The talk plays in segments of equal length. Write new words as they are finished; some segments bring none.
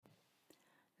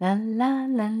La la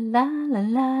la la la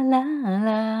la la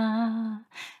la.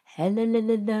 Hello, la,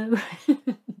 la, la.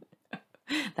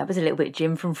 That was a little bit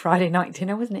Jim from Friday Night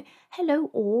Dinner, wasn't it? Hello,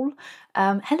 all.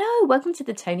 Hello, welcome to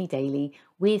the Tony Daily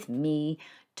with me,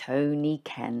 Tony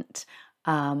Kent.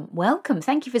 Welcome.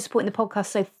 Thank you for supporting the podcast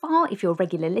so far. If you're a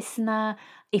regular listener,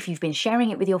 if you've been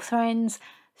sharing it with your friends,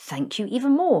 thank you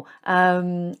even more.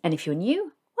 And if you're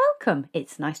new, welcome.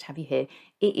 It's nice to have you here.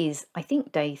 It is, I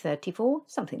think, day 34,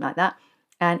 something like that.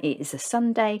 And it is a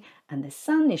Sunday, and the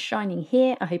sun is shining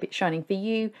here. I hope it's shining for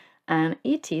you. And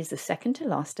it is the second to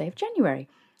last day of January.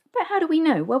 But how do we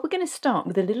know? Well, we're going to start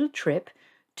with a little trip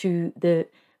to the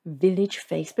village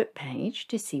Facebook page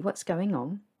to see what's going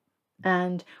on.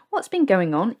 And what's been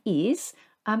going on is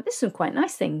there's some quite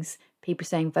nice things. People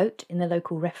saying vote in the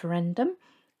local referendum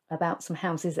about some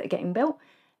houses that are getting built.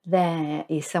 There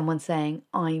is someone saying,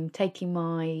 I'm taking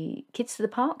my kids to the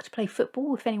park to play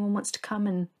football if anyone wants to come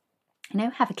and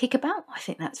have a kickabout. I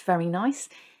think that's very nice.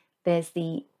 There's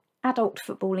the adult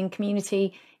footballing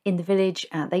community in the village.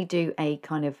 They do a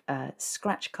kind of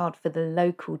scratch card for the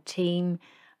local team.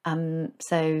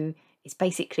 So it's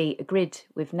basically a grid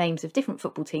with names of different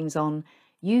football teams on.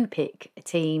 You pick a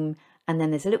team, and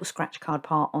then there's a little scratch card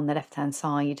part on the left-hand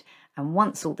side. And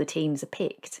once all the teams are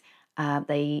picked,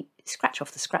 they scratch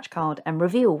off the scratch card and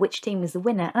reveal which team is the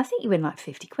winner. And I think you win like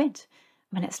 50 quid.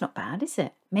 I mean, it's not bad, is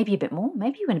it? Maybe a bit more.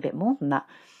 Maybe you win a bit more than that.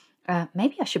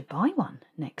 Maybe I should buy one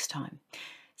next time.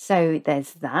 So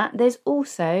there's that. There's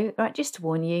also, right, just to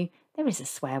warn you, there is a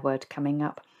swear word coming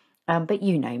up. But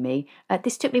you know me.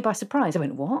 This took me by surprise. I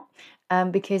went, what?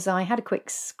 Because I had a quick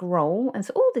scroll and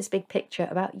saw this big picture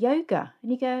about yoga.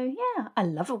 And you go, yeah, I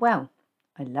love it. Well,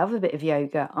 I love a bit of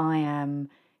yoga. I am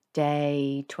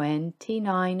day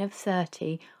 29 of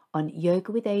 30 on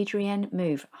Yoga with Adrienne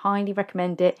Move. Highly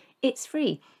recommend it. It's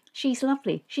free. She's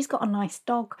lovely. She's got a nice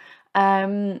dog.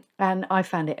 And I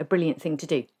found it a brilliant thing to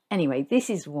do. Anyway, this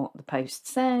is what the post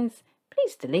says.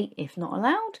 Please delete if not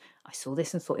allowed. I saw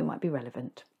this and thought it might be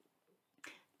relevant.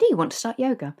 Do you want to start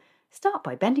yoga? Start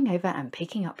by bending over and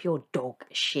picking up your dog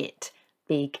shit.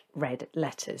 Big red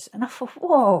letters. And I thought,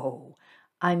 whoa.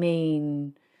 I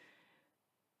mean,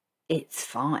 it's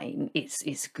fine.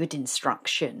 It's good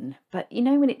instruction. But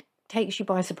when it takes you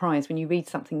by surprise when you read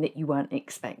something that you weren't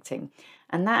expecting.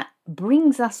 And that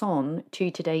brings us on to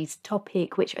today's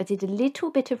topic, which I did a little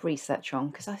bit of research on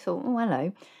because I thought, oh,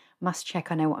 hello, must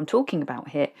check I know what I'm talking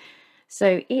about here.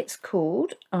 So it's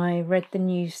called, I read the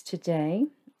news today,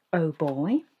 oh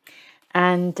boy,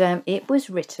 and it was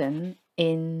written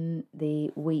in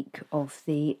the week of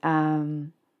the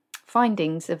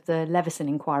findings of the Leveson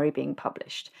inquiry being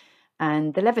published.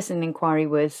 And the Leveson inquiry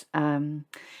was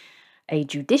a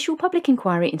judicial public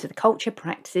inquiry into the culture,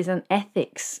 practices and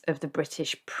ethics of the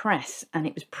British press. And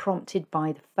it was prompted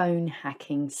by the phone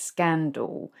hacking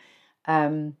scandal.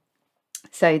 So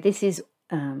this is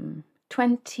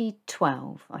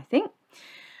 2012, I think.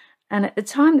 And at the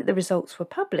time that the results were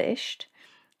published,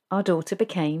 our daughter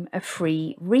became a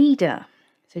free reader.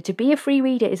 So to be a free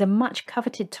reader is a much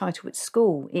coveted title at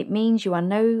school. It means you are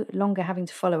no longer having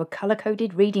to follow a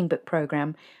colour-coded reading book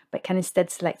programme, but can instead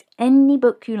select any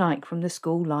book you like from the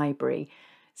school library.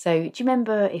 So do you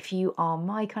remember, if you are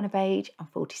my kind of age, I'm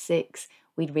 46,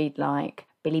 we'd read like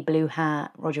Billy Blue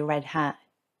Hat, Roger Red Hat,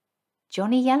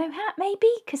 Johnny Yellow Hat maybe,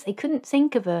 because they couldn't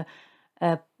think of a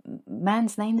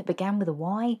man's name that began with a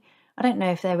Y. I don't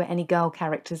know if there were any girl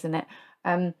characters in it,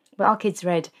 but our kids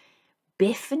read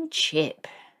Biff and Chip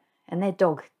and their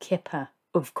dog Kipper,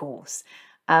 of course.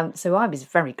 So I was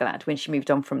very glad when she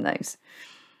moved on from those.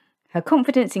 Her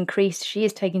confidence increased. She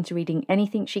is taken to reading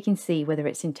anything she can see, whether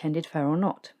it's intended for her or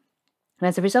not. And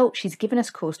as a result, she's given us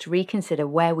cause to reconsider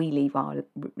where we leave our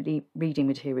reading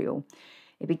material.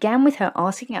 It began with her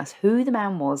asking us who the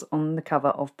man was on the cover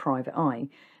of Private Eye,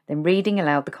 then reading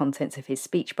aloud the contents of his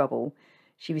speech bubble.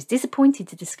 She was disappointed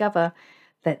to discover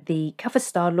that the cover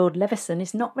star, Lord Leveson,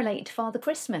 is not related to Father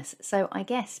Christmas. So I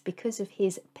guess because of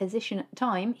his position at the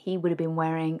time, he would have been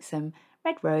wearing some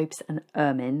red robes and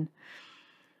ermine.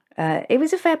 It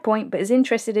was a fair point, but as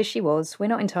interested as she was, we're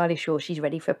not entirely sure she's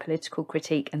ready for political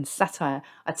critique and satire.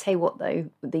 I'd say what, though,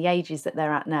 the ages that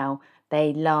they're at now,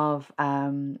 they love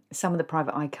some of the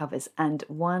Private Eye covers. And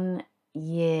one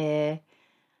year...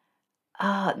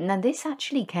 now this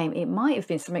actually came, it might have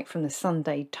been something from the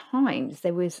Sunday Times.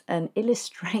 There was an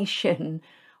illustration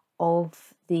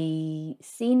of the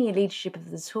senior leadership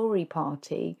of the Tory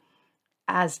party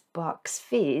as Bucks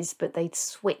Fizz, but they'd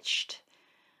switched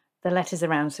the letters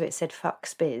around so it said fuck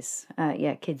Spiz.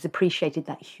 Kids appreciated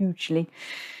that hugely.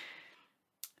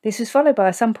 This was followed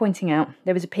by some pointing out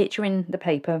there was a picture in the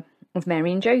paper of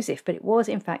Mary and Joseph, but it was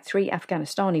in fact 3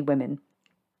 Afghanistani women.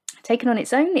 Taken on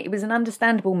its own, it was an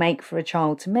understandable mistake for a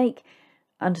child to make,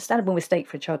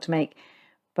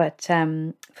 but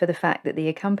for the fact that the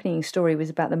accompanying story was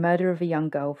about the murder of a young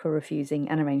girl for refusing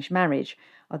an arranged marriage.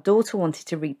 Our daughter wanted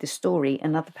to read the story,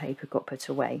 another paper got put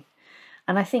away.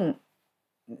 And I think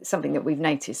something that we've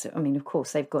noticed, I mean, of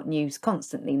course, they've got news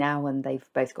constantly now, and they've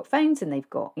both got phones and they've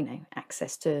got,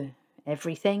 access to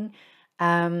everything.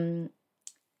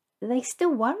 They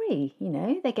still worry,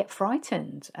 they get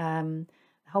frightened. The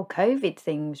whole COVID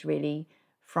thing was really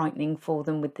frightening for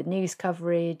them with the news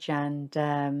coverage and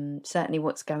certainly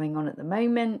what's going on at the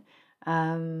moment.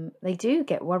 They do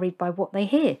get worried by what they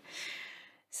hear.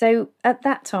 So at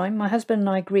that time, my husband and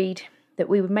I agreed that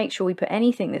we would make sure we put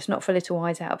anything that's not for little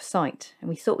eyes out of sight. And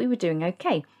we thought we were doing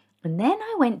okay. And then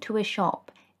I went to a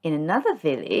shop in another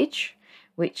village,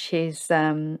 which is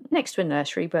next to a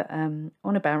nursery, but on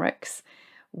a barracks,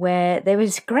 where there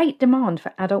was great demand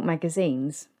for adult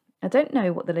magazines. I don't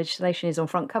know what the legislation is on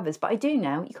front covers, but I do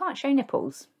now. You can't show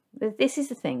nipples. This is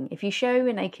the thing. If you show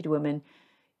a naked woman,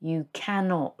 you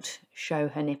cannot show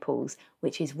her nipples,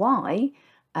 which is why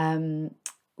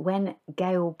when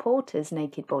Gail Porter's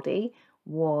naked body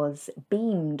was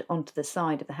beamed onto the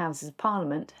side of the Houses of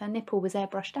Parliament, her nipple was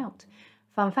airbrushed out.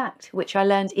 Fun fact, which I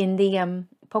learned in the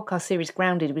podcast series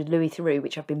Grounded with Louis Theroux,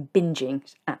 which I've been binging.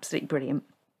 It's absolutely brilliant.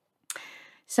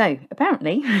 So,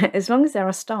 apparently, as long as there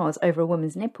are stars over a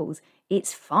woman's nipples,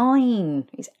 it's fine.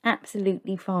 It's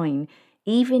absolutely fine.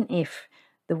 Even if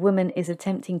the woman is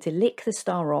attempting to lick the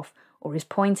star off or is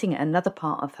pointing at another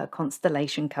part of her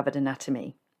constellation-covered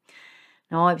anatomy.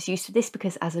 Now, I was used to this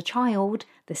because as a child,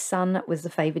 the Sun was the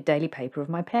favoured daily paper of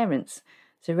my parents.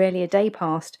 So rarely a day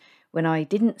passed when I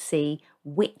didn't see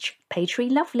which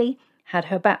Patriot Lovely had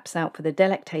her baps out for the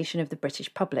delectation of the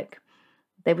British public.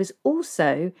 There was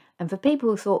also, and for people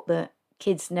who thought that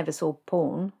kids never saw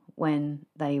porn when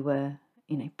they were,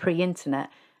 pre-internet,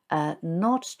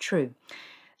 not true.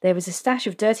 There was a stash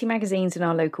of dirty magazines in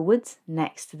our local woods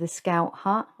next to the Scout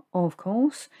hut, of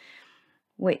course,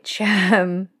 which,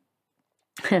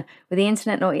 with the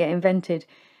internet not yet invented,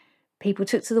 people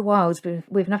took to the wilds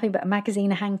with nothing but a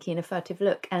magazine, a hanky and a furtive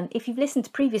look. And if you've listened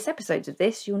to previous episodes of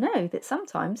this, you'll know that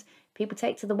sometimes people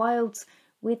take to the wilds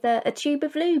with a tube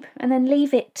of lube and then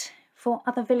leave it for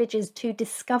other villagers to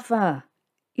discover.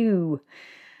 Ew.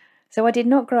 So I did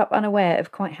not grow up unaware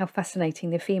of quite how fascinating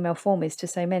the female form is to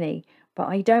so many, but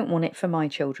I don't want it for my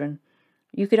children.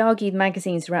 You could argue the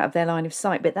magazines are out of their line of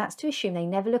sight, but that's to assume they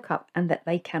never look up and that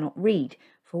they cannot read.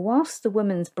 For whilst the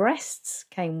woman's breasts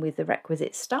came with the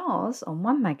requisite stars on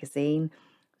one magazine,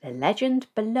 the legend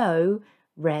below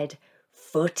read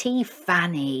Footy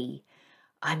Fanny.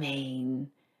 I mean,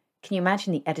 can you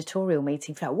imagine the editorial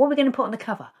meeting for that? What are we going to put on the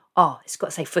cover? Oh, it's got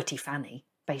to say Footy Fanny,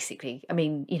 basically. I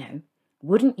mean,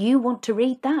 wouldn't you want to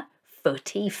read that?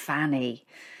 Footy Fanny.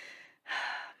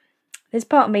 There's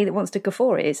part of me that wants to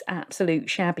guffaw at its absolute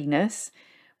shabbiness,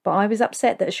 but I was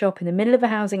upset that a shop in the middle of a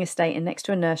housing estate and next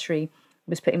to a nursery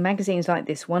was putting magazines like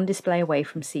this one display away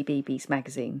from CBeebies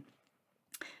magazine.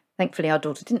 Thankfully, our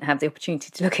daughter didn't have the opportunity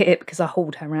to look at it because I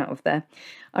hauled her out of there.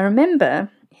 I remember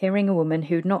hearing a woman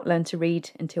who'd not learned to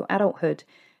read until adulthood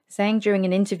saying during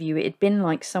an interview it had been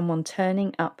like someone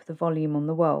turning up the volume on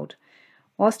the world.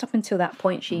 Whilst up until that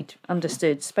point she'd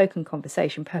understood spoken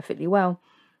conversation perfectly well,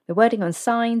 the wording on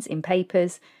signs, in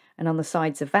papers, and on the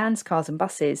sides of vans, cars and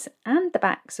buses, and the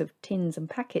backs of tins and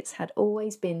packets had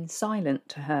always been silent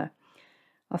to her.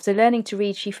 After learning to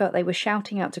read, she felt they were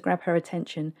shouting out to grab her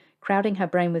attention, crowding her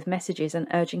brain with messages and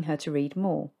urging her to read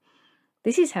more.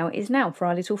 This is how it is now for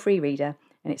our little free reader,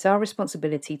 and it's our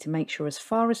responsibility to make sure as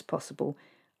far as possible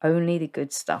only the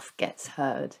good stuff gets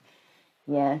heard.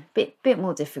 Yeah, bit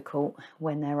more difficult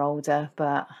when they're older,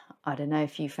 but I don't know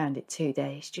if you found it too.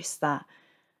 It's just that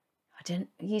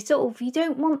you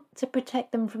don't want to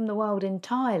protect them from the world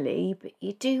entirely, but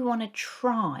you do want to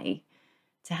try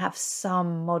to have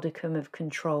some modicum of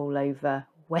control over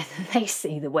whether they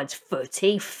see the words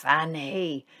Footy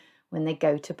Fanny when they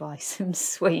go to buy some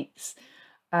sweets.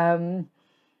 I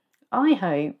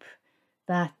hope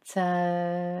that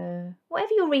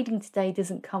whatever you're reading today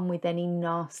doesn't come with any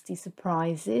nasty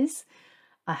surprises.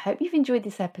 I hope you've enjoyed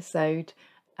this episode.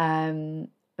 I'm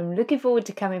looking forward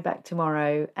to coming back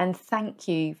tomorrow, and thank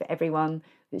you for everyone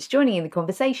that's joining in the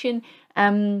conversation.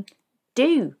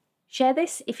 Do share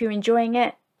this if you're enjoying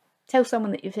it. Tell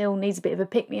someone that you feel needs a bit of a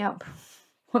pick-me-up,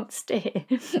 wants to hear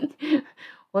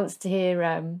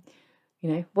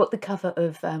what the cover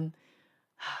of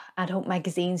adult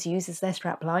magazines use as their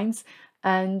strap lines,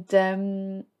 and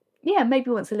maybe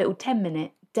wants a little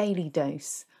 10-minute daily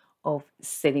dose of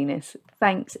silliness.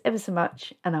 Thanks ever so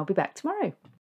much, and I'll be back tomorrow.